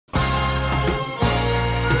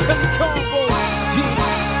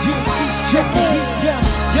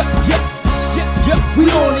We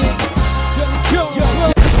on it. We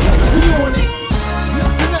on it.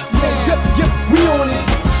 Listen up, man. We on it.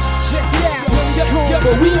 Check it out.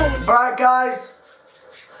 We on it. Alright guys,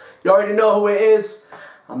 you already know who it is.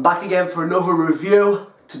 I'm back again for another review.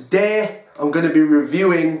 Today I'm going to be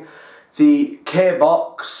reviewing the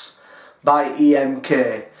Kbox by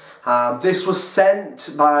EmKay. This was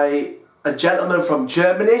sent by a gentleman from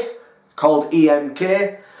Germany called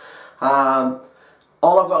EmKay.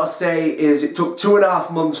 All I've got to say is it took 2.5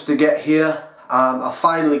 months to get here. I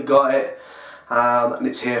finally got it and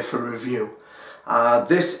it's here for review.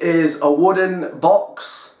 This is a wooden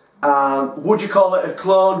box. Would you call it a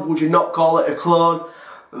clone? Would you not call it a clone?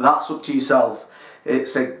 That's up to yourself.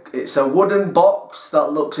 It's a wooden box that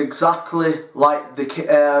looks exactly like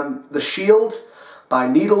the Shield by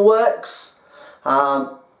Needleworks.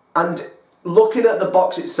 And looking at the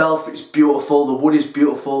box itself, it's beautiful. The wood is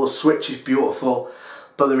beautiful. The switch is beautiful.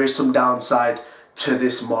 But there is some downside to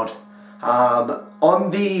this mod.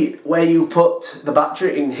 On the where you put the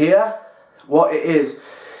battery in here, what it is,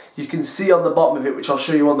 you can see on the bottom of it, which I'll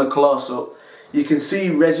show you on the close-up, you can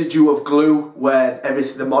see residue of glue where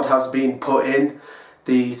everything the mod has been put in.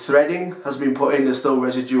 The threading has been put in, there's still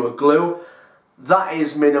residue of glue. That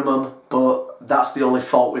is minimum, but that's the only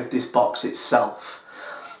fault with this box itself.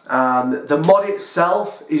 The mod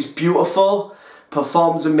itself is beautiful,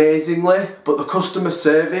 performs amazingly, but the customer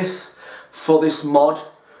service for this mod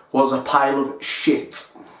was a pile of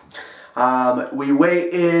shit. We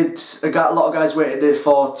waited, a lot of guys waited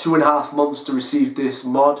for 2.5 months to receive this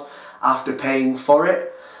mod after paying for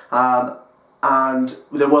it, and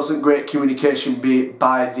there wasn't great communication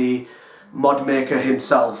by the mod maker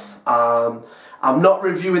himself. I'm not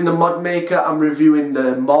reviewing the mod maker, I'm reviewing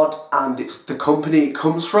the mod and it's the company it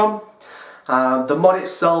comes from. The mod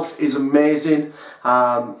itself is amazing.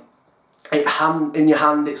 In your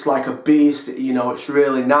hand it's like a beast, you know, it's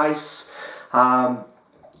really nice. And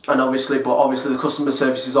obviously the customer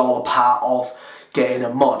service is all a part of getting a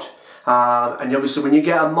mod. And obviously when you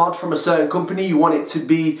get a mod from a certain company, you want it to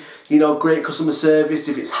be, you know, great customer service.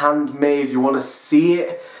 If it's handmade, you want to see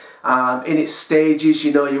it in its stages,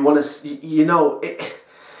 you know, you want to, you know,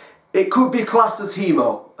 it could be classed as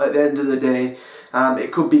hemo at the end of the day.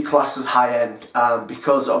 It could be classed as high-end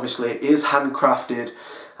because obviously it is handcrafted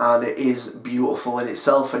and it is beautiful in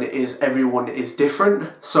itself, and everyone is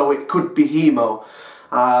different, so it could be hemo.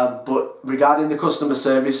 But regarding the customer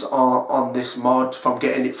service on this mod, from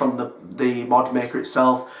getting it from the mod maker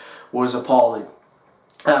itself, was appalling.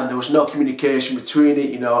 There was no communication between it,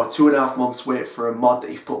 you know, 2.5 months wait for a mod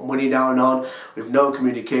that you've put money down on, with no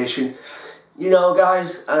communication. You know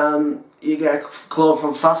guys, you get a clone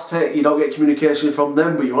from Fast Tech, you don't get communication from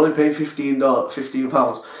them, but you're only paying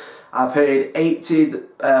 £15. I paid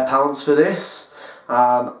 £80 for this.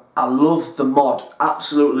 I love the mod,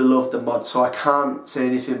 absolutely love the mod, so I can't say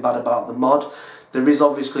anything bad about the mod. There is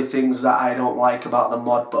obviously things that I don't like about the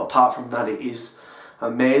mod, but apart from that it is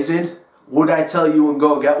amazing. Would I tell you and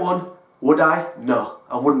go get one? Would I? No,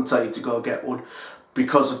 I wouldn't tell you to go get one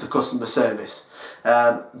because of the customer service.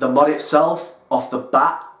 The mod itself, off the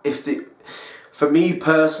bat, for me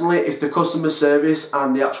personally, if the customer service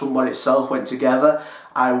and the actual mod itself went together,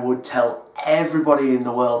 I would tell everybody in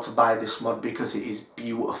the world to buy this mod because it is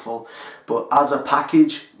beautiful. But as a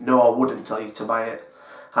package, no, I wouldn't tell you to buy it.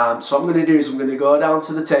 So what I'm going to do is I'm going to go down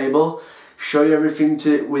to the table, show you everything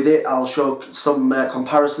with it. I'll show some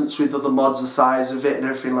comparisons with other mods, the size of it and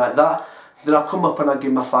everything like that. Then I'll come up and I'll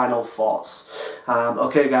give my final thoughts.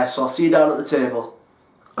 Okay guys, so I'll see you down at the table.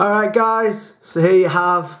 Alright guys, so here you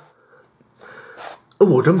have a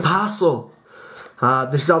wooden parcel.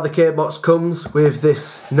 This is how the Kbox comes, with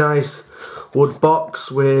this nice wood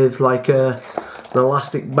box with like an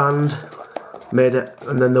elastic band made it,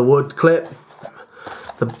 and then the wood clip.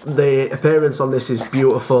 The appearance on this is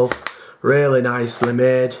beautiful, really nicely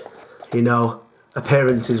made. You know,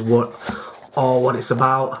 appearance is what it's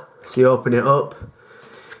about. So you open it up,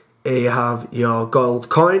 here you have your gold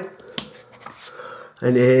coin,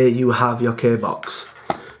 and here you have your Kbox.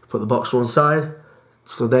 Put the box to one side.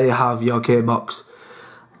 So there you have your Kbox.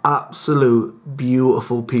 Absolute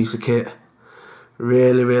beautiful piece of kit.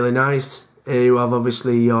 Really, really nice. Here you have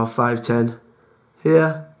obviously your 510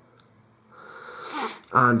 here.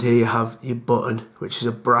 And here you have your button, which is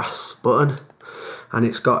a brass button. And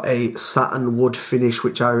it's got a satin wood finish,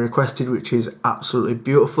 which I requested, which is absolutely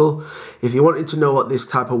beautiful. If you wanted to know what this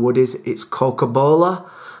type of wood is, it's Coca-Cola.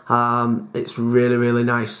 It's really, really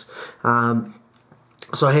nice.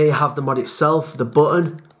 So here you have the mod itself, the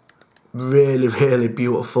button. Really, really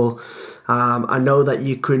beautiful. I know that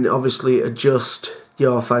you can obviously adjust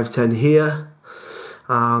your 510 here.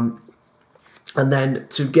 And then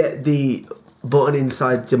to get the button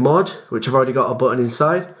inside the mod, which I've already got a button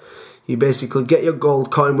inside, you basically get your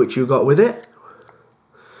gold coin which you got with it,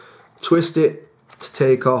 twist it to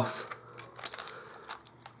take off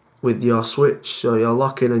with your switch, so your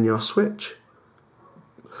lock-in and your switch,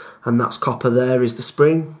 and that's copper. There is the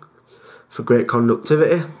spring for great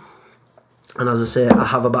conductivity. And as I say, I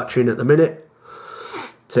have a battery in at the minute.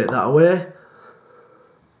 Take that away,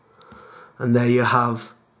 and there you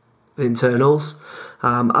have the internals.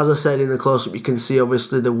 As I said in the close-up, you can see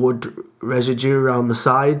obviously the wood residue around the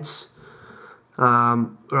sides,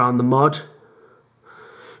 around the mod,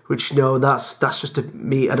 which, you know, that's just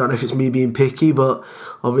me. I don't know if it's me being picky, but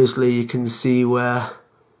obviously you can see where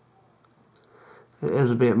it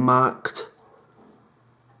is a bit marked.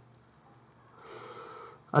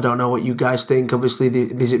 I don't know what you guys think. Obviously,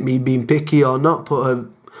 is it me being picky or not? Put a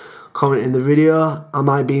comment in the video. Am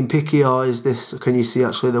I being picky, or is this, can you see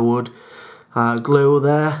actually the wood glue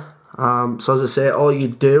there? So as I say, all you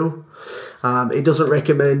do, it doesn't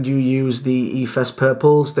recommend you use the EFS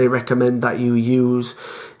purples. They recommend that you use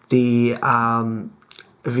the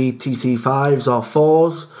VTC 5s or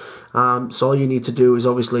 4s. So all you need to do is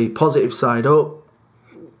obviously positive side up,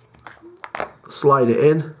 slide it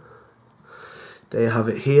in. There you have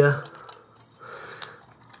it here.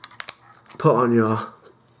 Put on your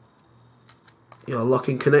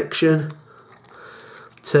locking connection.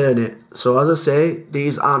 Turn it. So as I say,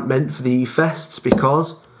 these aren't meant for the E-Fests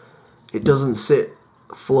because it doesn't sit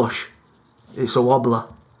flush. It's a wobbler.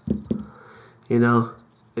 You know,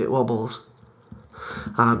 it wobbles.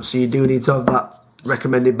 So you do need to have that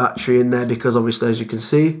recommended battery in there because obviously, as you can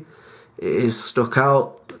see, it is stuck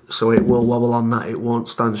out. So it will wobble on that, it won't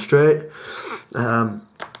stand straight. So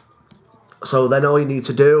then all you need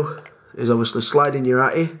to do is obviously slide in your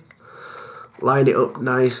Atty, line it up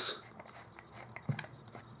nice,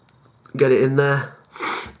 get it in there,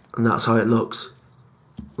 and that's how it looks.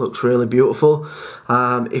 Looks really beautiful.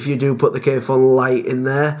 If you do put the K-Phone light in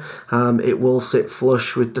there, it will sit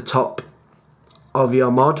flush with the top of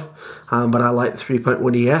your mod, but I like the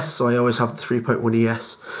 3.1 ES, so I always have the 3.1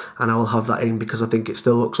 ES, and I will have that in because I think it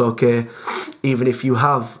still looks okay, even if you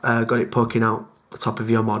have got it poking out the top of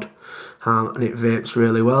your mod, and it vapes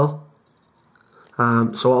really well.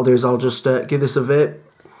 So what I'll do is I'll just give this a vape.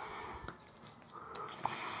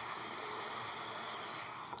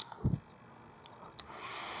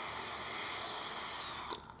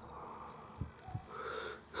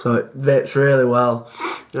 So it vapes really well.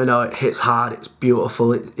 You know, it hits hard, it's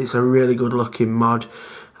beautiful, it's a really good looking mod.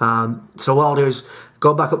 So what I'll do is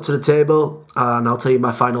go back up to the table and I'll tell you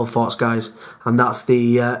my final thoughts, guys. And that's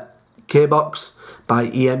the Kbox by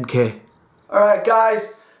EmKay. Alright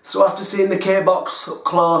guys, so after seeing the Kbox up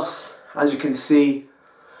close, as you can see,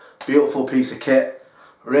 beautiful piece of kit,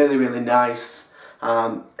 really nice.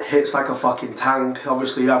 Hits like a fucking tank.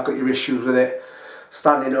 Obviously you have got your issues with it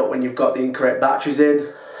standing up when you've got the incorrect batteries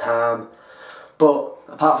in. But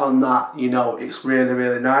apart from that, you know, it's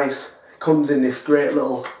really nice. It comes in this great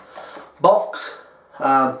little box,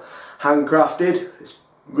 handcrafted. It's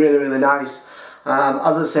really nice.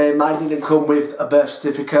 As I say, mine didn't come with a birth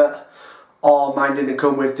certificate, or mine didn't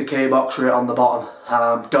come with the Kbox right on the bottom.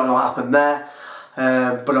 Don't know what happened there,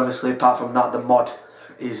 but obviously apart from that, the mod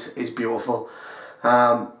is beautiful.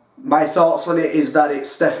 My thoughts on it is that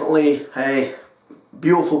it's definitely a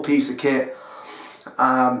beautiful piece of kit.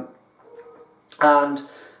 And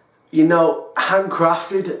you know,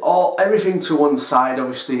 handcrafted, everything to one side,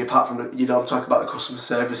 obviously, apart from, you know, I'm talking about the customer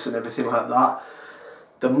service and everything like that.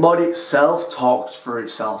 The mod itself talks for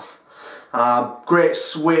itself. Great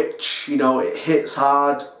switch, you know, it hits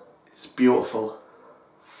hard, it's beautiful.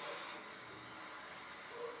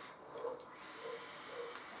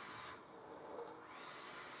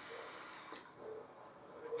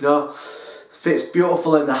 You know, fits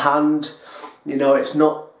beautiful in the hand, you know, it's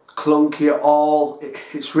not clunky at all.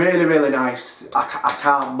 It's really nice. I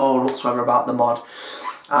can't moan whatsoever about the mod.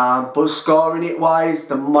 But scoring it wise,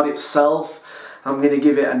 the mod itself, I'm going to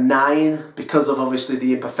give it a 9 because of obviously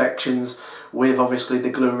the imperfections with obviously the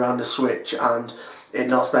glue around the switch and it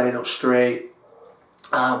not standing up straight,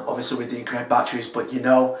 obviously with the incorrect batteries, but you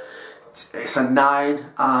know, it's a 9.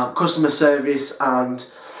 Customer service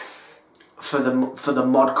and for the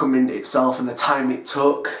mod coming itself and the time it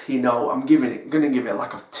took, you know, I'm gonna give it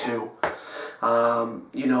like a 2.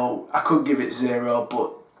 You know, I could give it 0,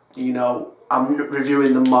 but you know, I'm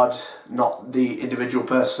reviewing the mod, not the individual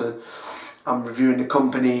person. I'm reviewing the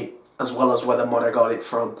company as well as where the mod I got it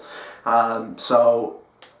from. So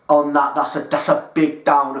on that, that's a big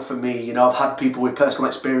downer for me. You know, I've had people with personal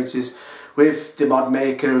experiences with the mod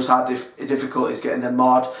maker who's had difficulties getting the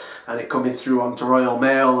mod and it coming through onto Royal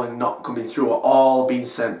Mail and not coming through at all, being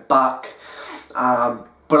sent back.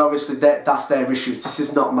 But obviously that's their issue. This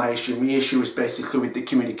is not my issue. My issue is basically with the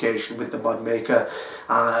communication with the mod maker,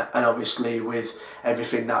 and obviously with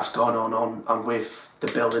everything that's gone on with the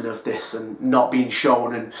building of this and not being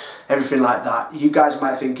shown and everything like that. You guys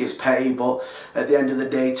might think it's petty, but at the end of the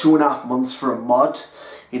day, 2.5 months for a mod,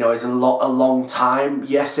 you know, is a long time.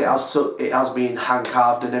 Yes, it has been hand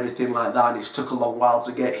carved and everything like that, and it's took a long while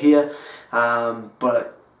to get here.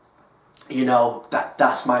 But you know,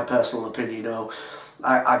 that's my personal opinion. You know,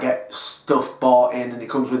 I get stuff bought in and it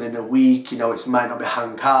comes within a week. You know, it might not be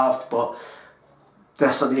hand carved, but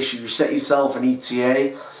that's not the issue. You set yourself an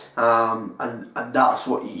ETA, and that's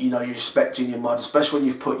what you're expecting your mod, especially when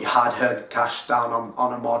you've put your hard-earned cash down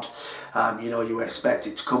on a mod. You know, you expect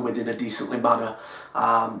it to come within a decently manner.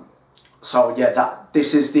 So yeah,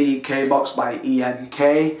 this is the Kbox by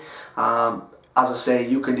EmKay. As I say,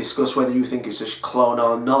 you can discuss whether you think it's a clone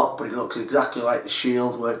or not, but it looks exactly like the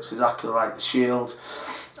Shield, works exactly like the Shield.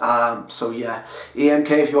 So yeah,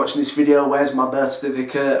 EmKay, if you're watching this video, where's my birth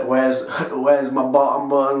certificate? Where's my bottom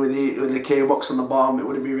button with the Kbox on the bottom? It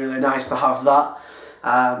would be really nice to have that.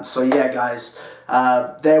 So yeah, guys,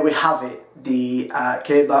 there we have it. The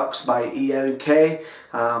Kbox by EmKay,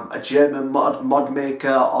 a German mod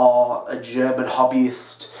maker or a German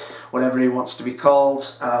hobbyist, whatever he wants to be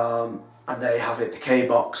called. And there you have it, the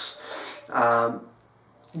Kbox.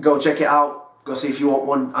 Go check it out, go see if you want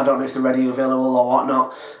one. I don't know if they're ready available or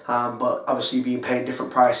whatnot, but obviously you've been paying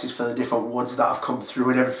different prices for the different woods that have come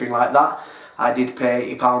through and everything like that. I did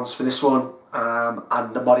pay £80 for this one,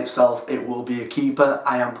 and the mod itself, it will be a keeper.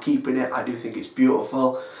 I am keeping it. I do think it's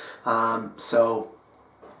beautiful. So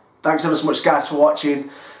thanks ever so much, guys, for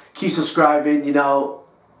watching. Keep subscribing, you know.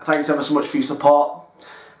 Thanks ever so much for your support,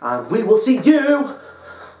 and we will see you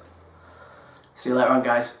later on,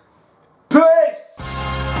 guys. Peace!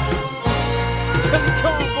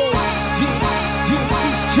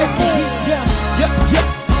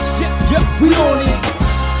 We on it.